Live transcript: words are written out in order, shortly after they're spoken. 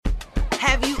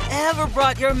Have you ever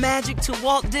brought your magic to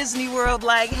Walt Disney World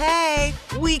like, hey,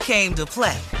 we came to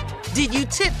play? Did you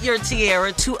tip your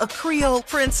tiara to a Creole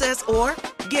princess or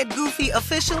get goofy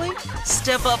officially?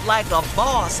 Step up like a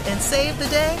boss and save the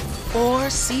day? Or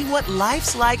see what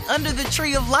life's like under the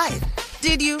tree of life?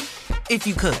 Did you? If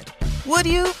you could. Would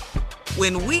you?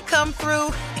 When we come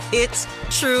through, it's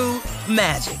true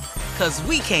magic. 'Cause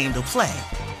we came to play.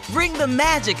 Bring the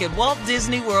magic at Walt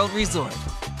Disney World Resort.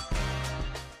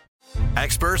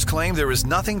 Experts claim there is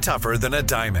nothing tougher than a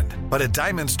diamond. But at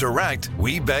Diamonds Direct,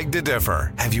 we beg to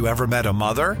differ. Have you ever met a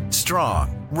mother?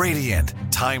 Strong, radiant,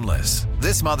 timeless.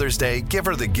 This Mother's Day, give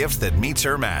her the gift that meets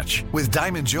her match. With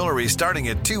diamond jewelry starting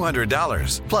at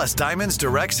 $200. Plus Diamonds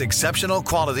Direct's exceptional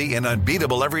quality and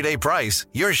unbeatable everyday price,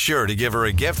 you're sure to give her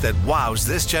a gift that wows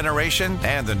this generation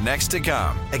and the next to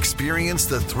come. Experience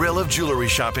the thrill of jewelry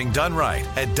shopping done right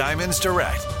at Diamonds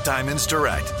Direct. Diamonds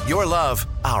Direct. Your love,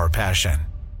 our passion.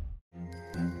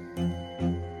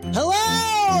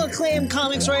 Hello, acclaimed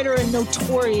comics writer and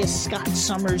notorious Scott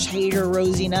Summers hater,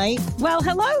 Rosie Knight. Well,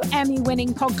 hello,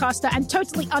 Emmy-winning podcaster and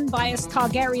totally unbiased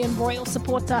Targaryen royal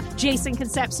supporter, Jason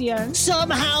Concepcion.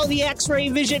 Somehow the X-Ray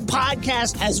Vision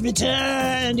podcast has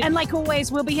returned. And like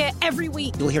always, we'll be here every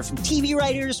week. You'll hear from TV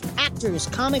writers, actors,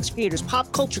 comics creators,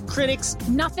 pop culture critics.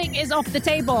 Nothing is off the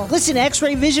table. Listen to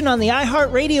X-Ray Vision on the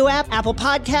iHeartRadio app, Apple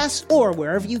Podcasts, or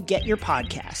wherever you get your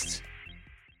podcasts.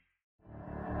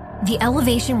 The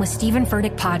Elevation with Stephen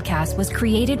Furtick podcast was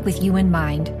created with you in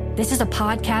mind. This is a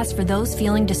podcast for those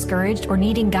feeling discouraged or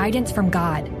needing guidance from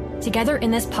God. Together in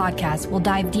this podcast, we'll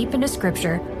dive deep into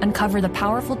Scripture, uncover the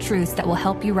powerful truths that will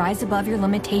help you rise above your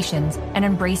limitations and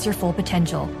embrace your full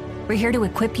potential. We're here to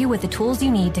equip you with the tools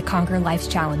you need to conquer life's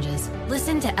challenges.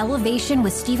 Listen to Elevation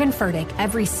with Stephen Furtick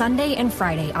every Sunday and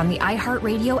Friday on the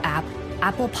iHeartRadio app,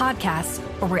 Apple Podcasts,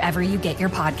 or wherever you get your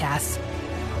podcasts.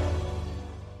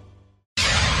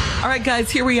 All right, guys,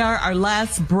 here we are, our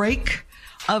last break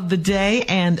of the day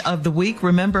and of the week.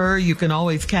 Remember, you can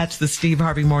always catch the Steve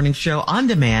Harvey Morning Show on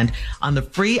demand on the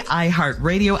free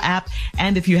iHeartRadio app.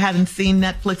 And if you haven't seen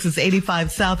Netflix's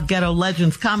 85 South Ghetto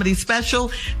Legends comedy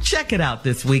special, check it out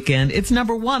this weekend. It's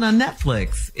 #1 on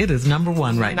Netflix. It is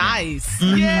 #1 right now. Nice.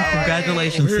 Mm-hmm.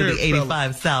 Congratulations to the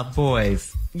 85 South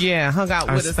boys. Yeah, hung out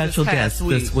our with us special guest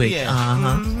this week. Yeah.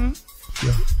 Uh-huh. Mm-hmm.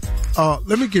 Yeah.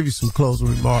 Let me give you some closing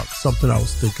remarks, something I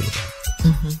was thinking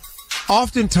about. Mm-hmm.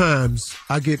 Oftentimes,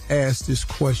 I get asked this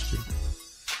question.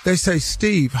 They say,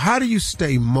 Steve, how do you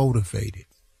stay motivated?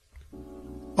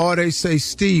 Or they say,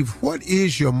 Steve, what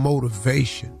is your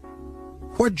motivation?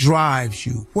 What drives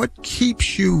you? What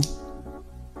keeps you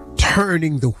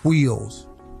turning the wheels?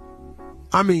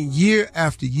 I mean, year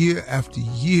after year after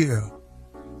year,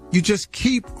 you just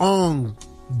keep on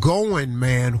going,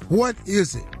 man. What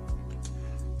is it?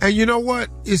 And you know what?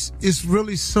 It's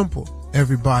really simple,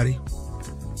 everybody.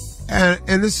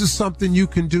 And this is something you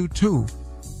can do too.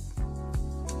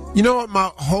 You know what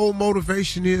my whole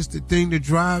motivation is, the thing that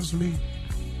drives me?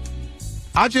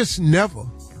 I just never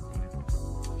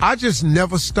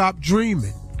stopped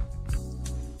dreaming.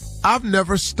 I've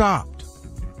never stopped.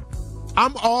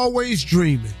 I'm always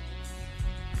dreaming.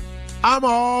 I'm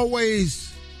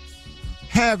always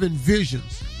having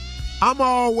visions. I'm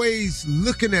always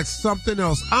looking at something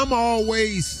else. I'm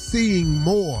always seeing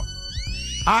more.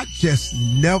 I just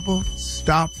never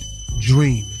stopped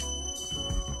dreaming.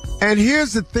 And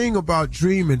here's the thing about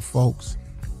dreaming, folks.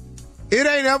 It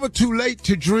ain't ever too late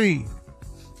to dream.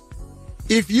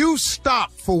 If you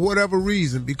stop for whatever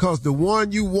reason because the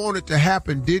one you wanted to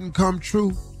happen didn't come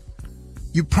true,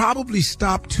 you probably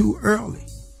stopped too early.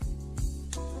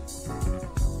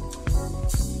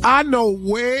 I know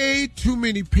way too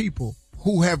many people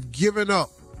who have given up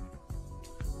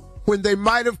when they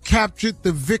might have captured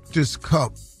the Victor's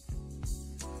Cup.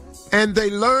 And they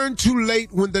learned too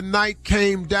late when the night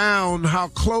came down how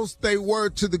close they were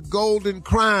to the golden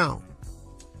crown.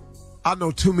 I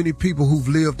know too many people who've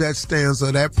lived that stanza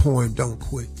of that poem, Don't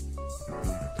Quit.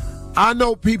 I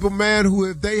know people, man, who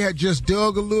if they had just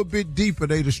dug a little bit deeper,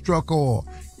 they'd have struck oil.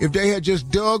 If they had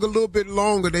just dug a little bit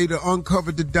longer, they'd have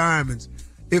uncovered the diamonds.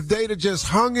 If they'd have just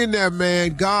hung in there,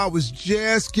 man, God was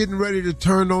just getting ready to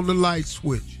turn on the light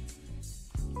switch.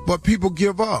 But people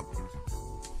give up.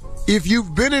 If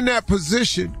you've been in that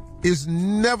position, it's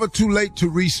never too late to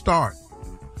restart.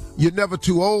 You're never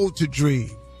too old to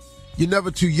dream. You're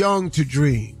never too young to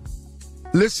dream.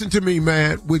 Listen to me,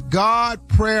 man. With God,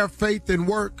 prayer, faith, and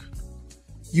work,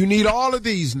 you need all of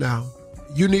these now.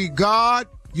 You need God,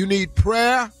 you need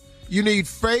prayer, you need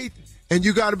faith, and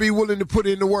you got to be willing to put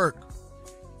in the work.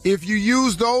 If you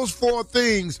use those 4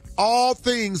 things, all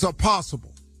things are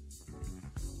possible.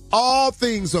 All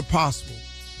things are possible.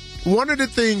 one of the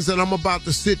things that I'm about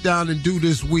to sit down and do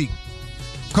this week,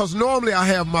 because normally I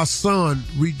have my son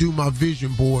redo my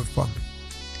vision board for me.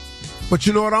 But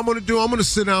you know what I'm going to do? I'm going to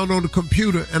sit down on the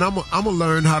computer and I'm going to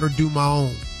learn how to do my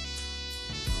own.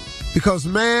 Because,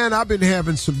 man, I've been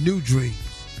having some new dreams.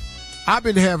 I've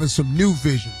been having some new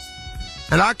visions.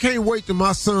 And I can't wait till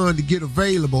my son to get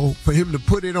available for him to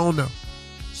put it on the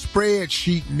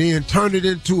spreadsheet and then turn it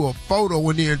into a photo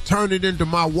and then turn it into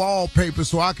my wallpaper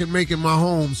so I can make it my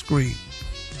home screen.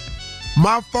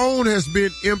 My phone has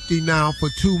been empty now for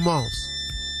 2 months.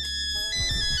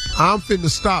 I'm finna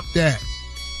stop that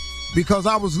because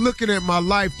I was looking at my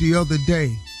life the other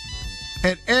day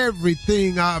and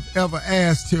everything I've ever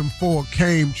asked him for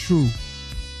came true.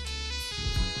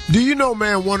 Do you know,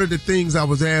 man, one of the things I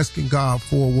was asking God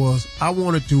for was I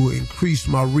wanted to increase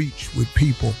my reach with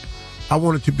people. I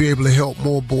wanted to be able to help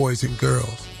more boys and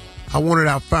girls. I wanted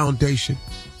our foundation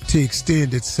to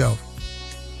extend itself.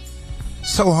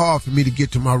 So hard for me to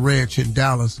get to my ranch in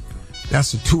Dallas.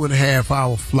 That's a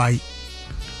 2.5-hour flight.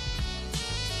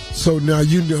 So now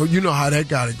you know how that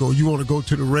got to go. You want to go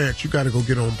to the ranch, you got to go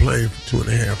get on a plane for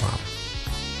 2.5 hours.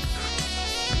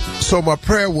 So my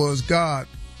prayer was, God,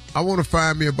 I want to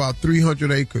find me about 300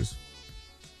 acres.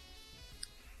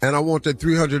 And I want that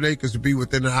 300 acres to be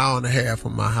within an hour and a half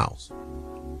of my house.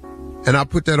 And I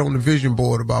put that on the vision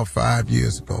board about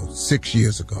 6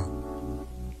 years ago.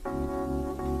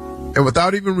 And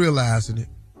without even realizing it,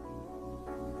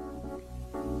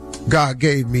 God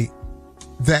gave me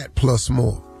that plus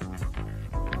more.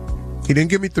 He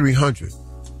didn't give me 300.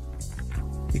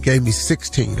 He gave me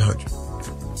 1,600.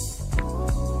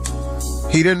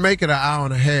 He didn't make it an hour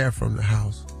and a half from the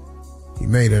house. He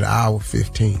made it an hour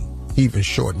 15. He even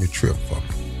shortened the trip for me.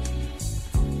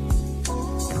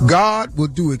 God will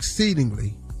do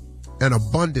exceedingly and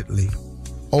abundantly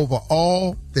over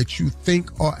all that you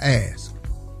think or ask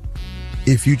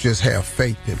if you just have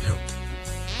faith in him.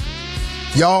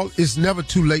 Y'all, it's never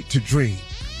too late to dream.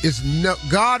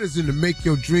 God is in the make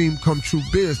your dream come true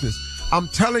business. I'm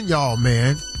telling y'all,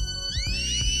 man,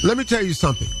 let me tell you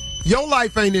something. Your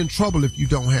life ain't in trouble if you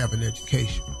don't have an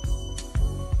education.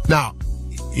 Now,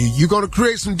 you're going to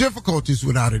create some difficulties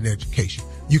without an education.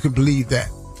 You can believe that.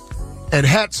 And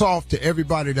hats off to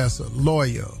everybody that's a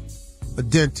lawyer, a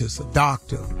dentist, a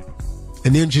doctor,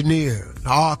 an engineer, an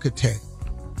architect.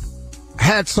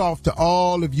 Hats off to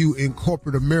all of you in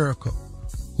corporate America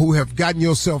who have gotten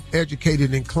yourself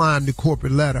educated and climbed the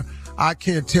corporate ladder. I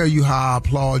can't tell you how I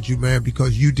applaud you, man,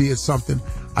 because you did something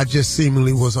I just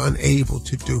seemingly was unable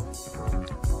to do.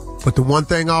 But the one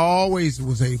thing I always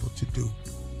was able to do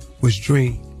was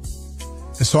dream.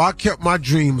 And so I kept my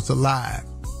dreams alive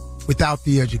without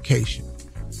the education.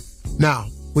 Now,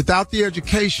 without the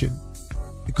education,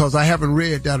 because I haven't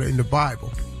read that in the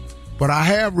Bible, but I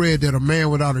have read that a man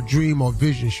without a dream or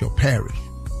vision shall perish.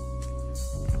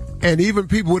 And even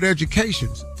people with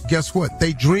educations, guess what?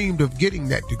 They dreamed of getting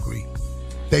that degree.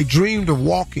 They dreamed of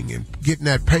walking and getting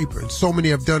that paper. And so many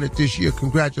have done it this year.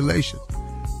 Congratulations.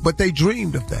 But they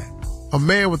dreamed of that. A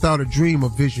man without a dream or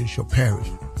vision shall perish.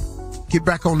 Get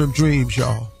back on them dreams,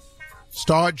 y'all.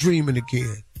 Start dreaming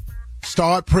again.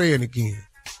 Start praying again.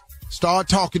 Start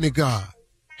talking to God.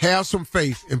 Have some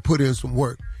faith and put in some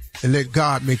work. And let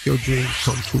God make your dreams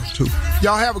come true, too.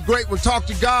 Y'all have a great one. Talk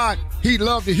to God. He'd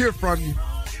love to hear from you.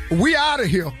 We out of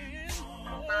here.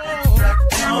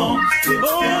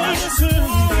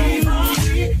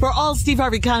 For all Steve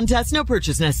Harvey contests, no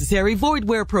purchase necessary, void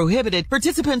where prohibited.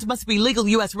 Participants must be legal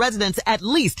U.S. residents at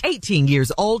least 18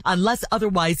 years old unless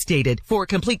otherwise stated. For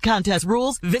complete contest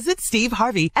rules, visit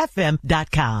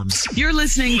SteveHarveyFM.com. You're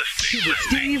listening to the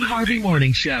Steve Harvey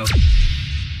Morning Show.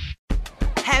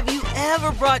 Have you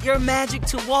ever brought your magic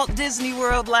to Walt Disney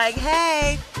World like,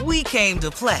 hey, we came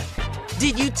to play?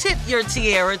 Did you tip your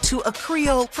tiara to a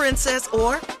Creole princess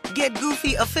or get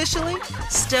goofy officially?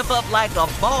 Step up like a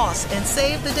boss and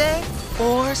save the day?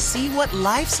 Or see what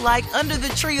life's like under the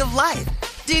tree of life?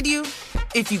 Did you?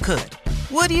 If you could.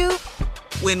 Would you?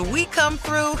 When we come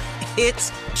through,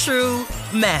 it's true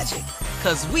magic.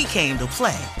 'Cause we came to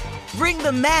play. Bring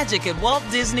the magic at Walt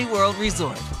Disney World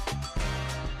Resort.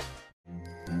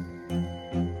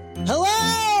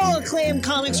 Hello, acclaimed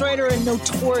comics writer and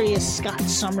notorious Scott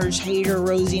Summers hater,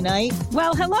 Rosie Knight.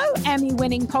 Well, hello,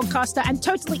 Emmy-winning podcaster and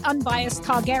totally unbiased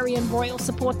Targaryen royal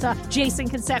supporter, Jason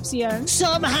Concepcion.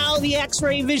 Somehow the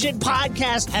X-Ray Vision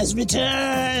podcast has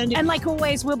returned. And like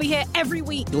always, we'll be here every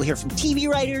week. You'll hear from TV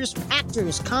writers,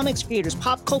 actors, comics creators,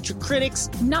 pop culture critics.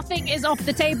 Nothing is off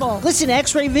the table. Listen to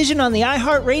X-Ray Vision on the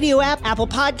iHeartRadio app, Apple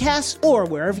Podcasts, or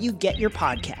wherever you get your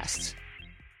podcasts.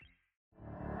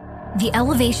 The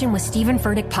Elevation with Stephen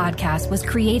Furtick podcast was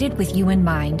created with you in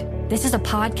mind. This is a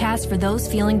podcast for those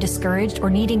feeling discouraged or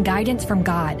needing guidance from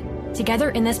God. Together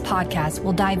in this podcast,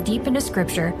 we'll dive deep into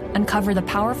Scripture, uncover the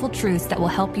powerful truths that will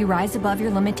help you rise above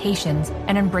your limitations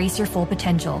and embrace your full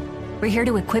potential. We're here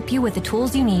to equip you with the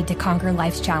tools you need to conquer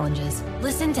life's challenges.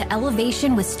 Listen to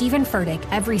Elevation with Stephen Furtick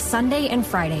every Sunday and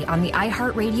Friday on the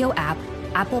iHeartRadio app,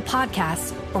 Apple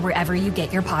Podcasts, or wherever you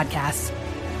get your podcasts.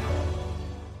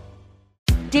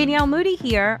 Danielle Moody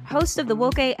here, host of the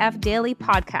Woke AF Daily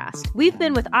podcast. We've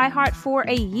been with iHeart for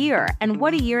a year, and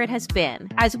what a year it has been.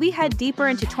 As we head deeper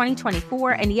into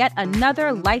 2024 and yet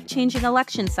another life-changing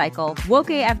election cycle,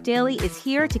 Woke AF Daily is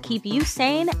here to keep you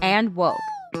sane and woke.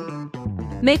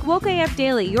 Make Woke AF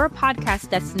Daily your podcast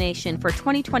destination for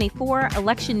 2024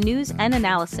 election news and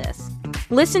analysis.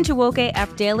 Listen to Woke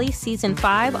AF Daily Season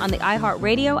 5 on the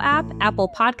iHeartRadio app, Apple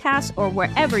Podcasts, or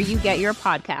wherever you get your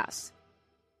podcasts.